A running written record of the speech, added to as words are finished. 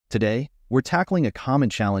Today, we're tackling a common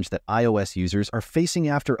challenge that iOS users are facing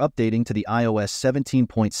after updating to the iOS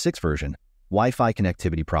 17.6 version, Wi-Fi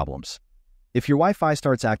connectivity problems. If your Wi-Fi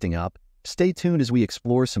starts acting up, stay tuned as we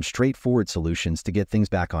explore some straightforward solutions to get things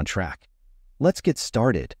back on track. Let's get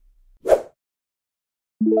started.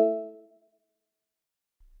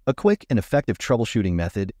 A quick and effective troubleshooting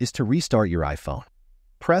method is to restart your iPhone.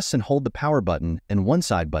 Press and hold the power button and one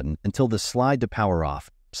side button until the slide to power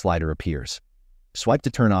off slider appears. Swipe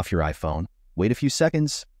to turn off your iPhone, wait a few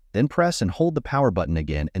seconds, then press and hold the power button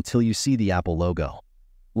again until you see the Apple logo.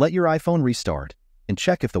 Let your iPhone restart and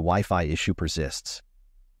check if the Wi-Fi issue persists.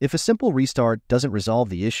 If a simple restart doesn't resolve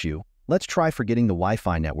the issue, let's try forgetting the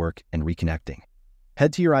Wi-Fi network and reconnecting.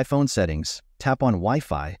 Head to your iPhone settings, tap on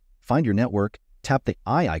Wi-Fi, find your network, tap the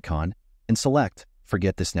eye icon, and select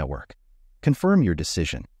Forget this network. Confirm your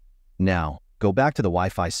decision. Now, go back to the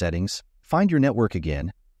Wi-Fi settings, find your network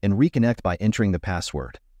again, and reconnect by entering the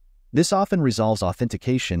password. This often resolves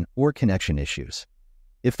authentication or connection issues.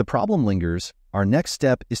 If the problem lingers, our next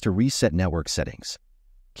step is to reset network settings.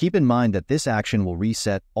 Keep in mind that this action will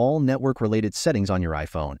reset all network-related settings on your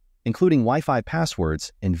iPhone, including Wi-Fi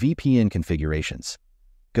passwords and VPN configurations.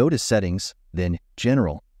 Go to Settings, then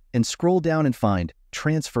General, and scroll down and find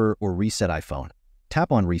Transfer or Reset iPhone.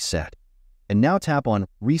 Tap on Reset. And now tap on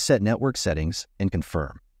Reset Network Settings and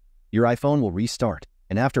confirm. Your iPhone will restart,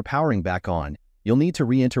 and after powering back on, you'll need to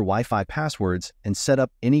re-enter Wi-Fi passwords and set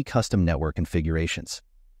up any custom network configurations.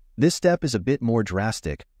 This step is a bit more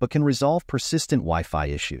drastic, but can resolve persistent Wi-Fi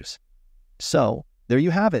issues. So, there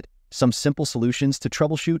you have it, some simple solutions to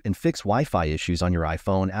troubleshoot and fix Wi-Fi issues on your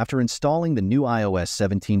iPhone after installing the new iOS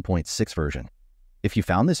 17.6 version. If you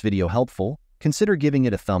found this video helpful, consider giving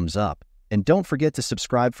it a thumbs up, and don't forget to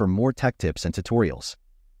subscribe for more tech tips and tutorials.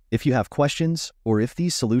 If you have questions, or if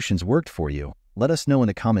these solutions worked for you, let us know in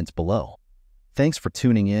the comments below. Thanks for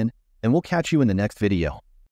tuning in, and we'll catch you in the next video.